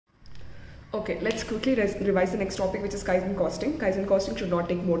Okay, let's quickly revise the next topic, which is Kaizen costing. Kaizen costing should not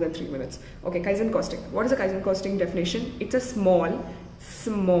take more than 3 minutes. Okay, Kaizen costing. What is a Kaizen costing definition? It's a small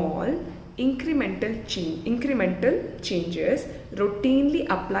incremental changes routinely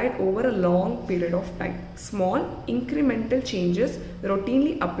applied over a long period of time. Small incremental changes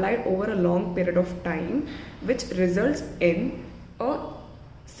routinely applied over a long period of time, which results in a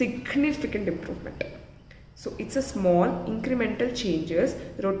significant improvement. So it's a small incremental changes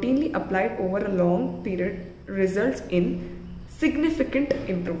routinely applied over a long period results in significant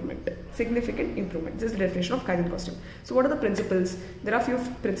improvement. Significant improvement. This is the definition of Kaizen costing. So what are the principles? There are few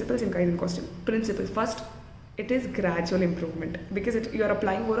principles in Kaizen costing. Principles. First, it is gradual improvement because you are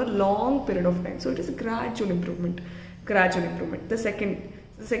applying over a long period of time. So it is a gradual improvement. Gradual improvement. The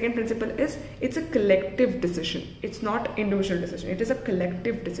second principle is it's a collective decision. It's not individual decision. It is a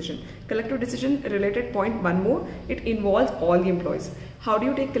collective decision. Collective decision related point one more. It involves all the employees. How do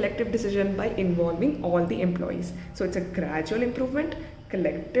you take collective decision? By involving all the employees. So it's a gradual improvement,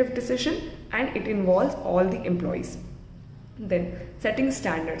 collective decision, and it involves all the employees. Then setting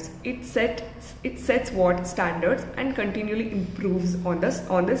standards. It sets what standards and continually improves on the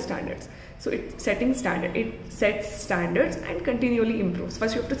standards. So it sets standards and continually improves.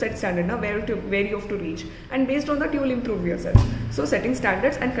 First you have to set standard now where you have to reach, and based on that you will improve yourself. So setting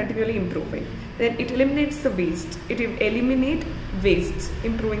standards and continually improving. Then it eliminates the waste. It eliminates wastes,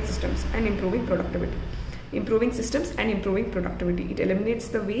 improving systems and improving productivity. Improving systems and improving productivity. It eliminates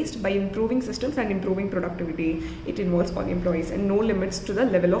the waste by improving systems and improving productivity. It involves all employees and no limits to the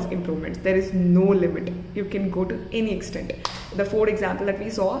level of improvement. There is no limit. You can go to any extent. The Ford example that we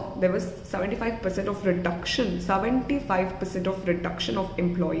saw, there was 75% of reduction. 75% of reduction of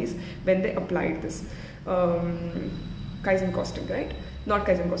employees when they applied this Kaizen costing, right? Not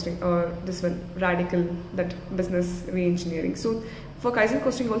Kaizen costing, this one, radical, that business re-engineering. So for Kaizen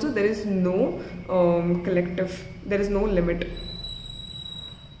costing also, there is no collective, there is no limit.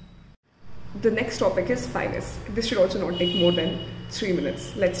 The next topic is 5S. This should also not take more than 3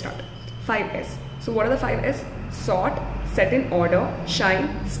 minutes. Let's start. 5S. So what are the 5S? Sort, set in order,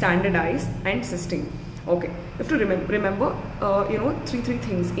 shine, standardize, and sustain. Okay, you have to remember three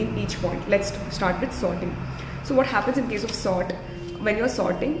things in each point. Let's start with sorting. So what happens in case of sort? When you're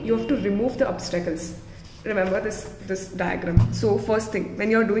sorting, you have to remove the obstacles. Remember this diagram. So first thing,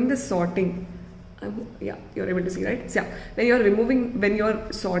 when you're doing this sorting, yeah, you're able to see, right? So yeah, when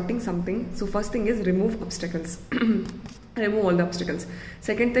you're sorting something, so first thing is remove obstacles. Remove all the obstacles.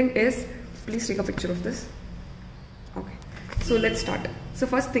 Second thing is, please take a picture of this. Okay, so let's start. So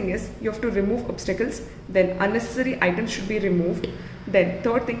first thing is you have to remove obstacles, then unnecessary items should be removed. Then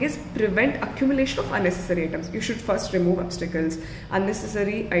third thing is prevent accumulation of unnecessary items. You should first remove obstacles,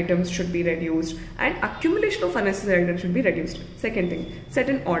 unnecessary items should be reduced, and accumulation of unnecessary items should be reduced. Second thing, set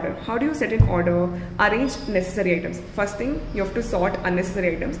in order. How do you set in order? Arrange necessary items. First thing, you have to sort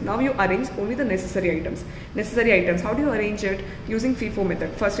unnecessary items. Now you arrange only the necessary items. Necessary items, how do you arrange it? Using FIFO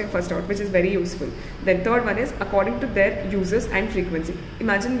method, first in first out, which is very useful. Then third one is according to their uses and frequency.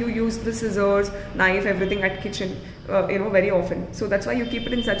 Imagine you use the scissors, knife, everything at kitchen very often. So that's why you keep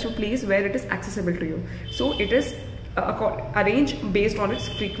it in such a place where it is accessible to you. So it is arranged based on its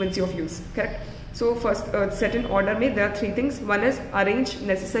frequency of use, correct? So first, set in order there are 3 things. One is arrange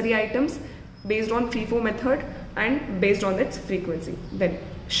necessary items based on FIFO method and based on its frequency. Then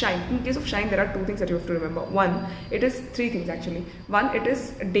shine. In case of shine, there are 2 things that you have to remember. One, it is 3 things actually. One, it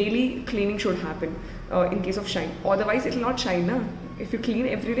is daily cleaning should happen in case of shine. Otherwise, it will not shine. Na? If you clean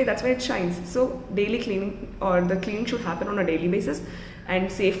every day, that's why it shines. So daily cleaning, or the cleaning should happen on a daily basis.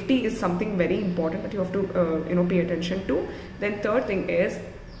 And safety is something very important that you have to pay attention to. Then third thing is,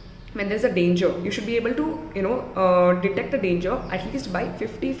 when there's a danger, you should be able to detect the danger at least by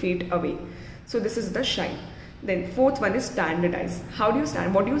 50 feet away. So this is the shine. Then fourth one is standardize. What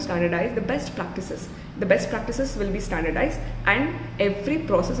do you standardize? The best practices. The best practices will be standardized, and every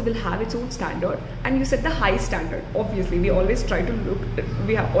process will have its own standard, and you set the high standard. Obviously, we always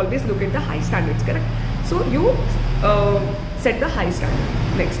always look at the high standards, correct? So you set the high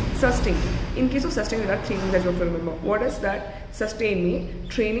standard. Next, sustain. In case of sustain, there are 3 things that you have to remember. What is that? Sustain me,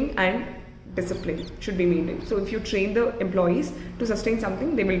 training and discipline should be maintained. So if you train the employees to sustain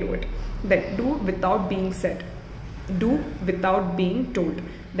something, they will do it. Then do without being said. Do without being told.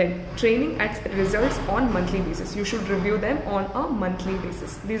 Then training at results on monthly basis. You should review them on a monthly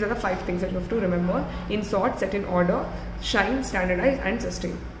basis. These are the 5 things that you have to remember in sort, set in order, shine, standardize, and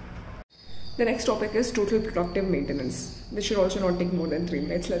sustain. The next topic is total productive maintenance. This should also not take more than 3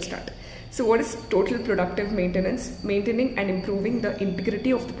 minutes. Let's start. So what is total productive maintenance? Maintaining and improving the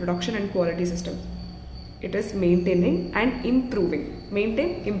integrity of the production and quality system. It is maintaining and improving.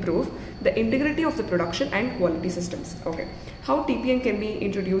 Maintain, improve the integrity of the production and quality systems. Okay. How TPM can be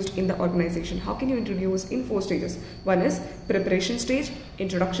introduced in the organization? How can you introduce in 4 stages? One is preparation stage,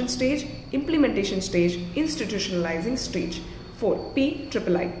 introduction stage, implementation stage, institutionalizing stage. 4. P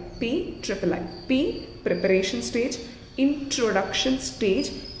triple I. P triple I. P preparation stage, introduction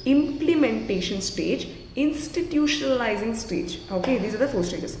stage, implementation stage, institutionalizing stage. Okay, these are the 4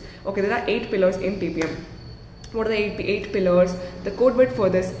 stages. Okay, there are 8 pillars in TPM. What are the 8 pillars? The code word for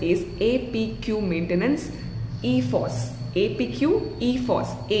this is APQ maintenance, EFOS. APQ,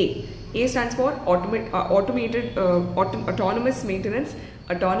 EFOS. A stands for autonomous maintenance,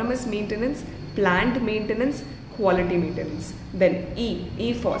 planned maintenance, quality maintenance. Then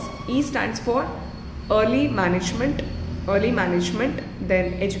EFOS. E stands for early management,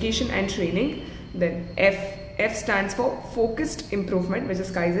 then education and training. Then F stands for focused improvement, which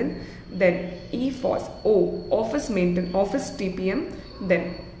is Kaizen. Then EFOS. O, office TPM.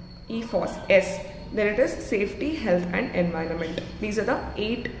 Then EFOS. S, then it is safety, health and environment. These are the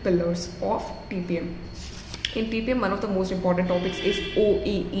 8 pillars of TPM. In TPM, one of the most important topics is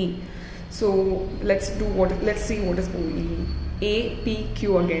OEE. So let's see what is OEE. A, P,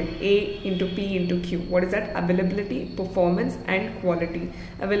 Q again. A into P into Q. What is that? Availability, performance and quality.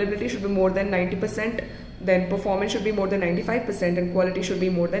 Availability should be more than 90%. Then performance should be more than 95% and quality should be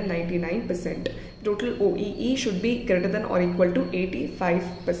more than 99%. Total OEE should be greater than or equal to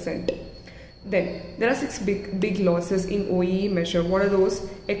 85%. Then there are 6 big losses in OEE measure. What are those?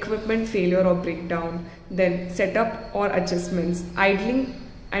 Equipment failure or breakdown. Then setup or adjustments, idling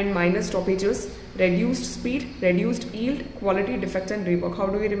and minor stoppages, reduced speed, reduced yield, quality defects and rework. How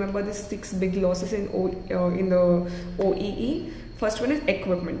do we remember these 6 big losses in the OEE? First one is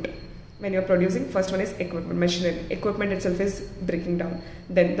equipment. When you're producing, first one is equipment, machinery. Equipment itself is breaking down.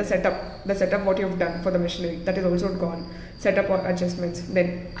 Then the setup what you've done for the machinery, that is also gone. Setup or adjustments.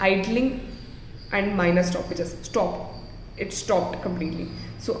 Then idling and minor stoppages. It stopped completely.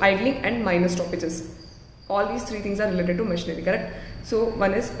 So idling and minor stoppages. All these 3 things are related to machinery, correct? So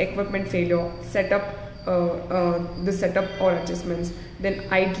one is equipment failure, setup or adjustments. Then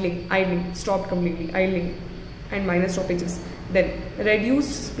idling, stopped completely, idling and minor stoppages. Then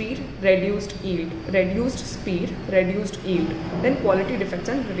reduced speed, reduced yield, then quality defects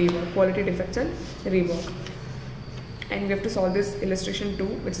and rework. And we have to solve this illustration too,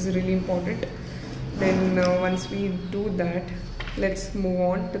 which is really important. Then once we do that, let's move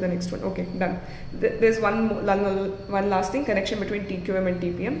on to the next one. Okay, done. There's one last thing, connection between TQM and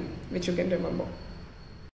TPM, which you can remember.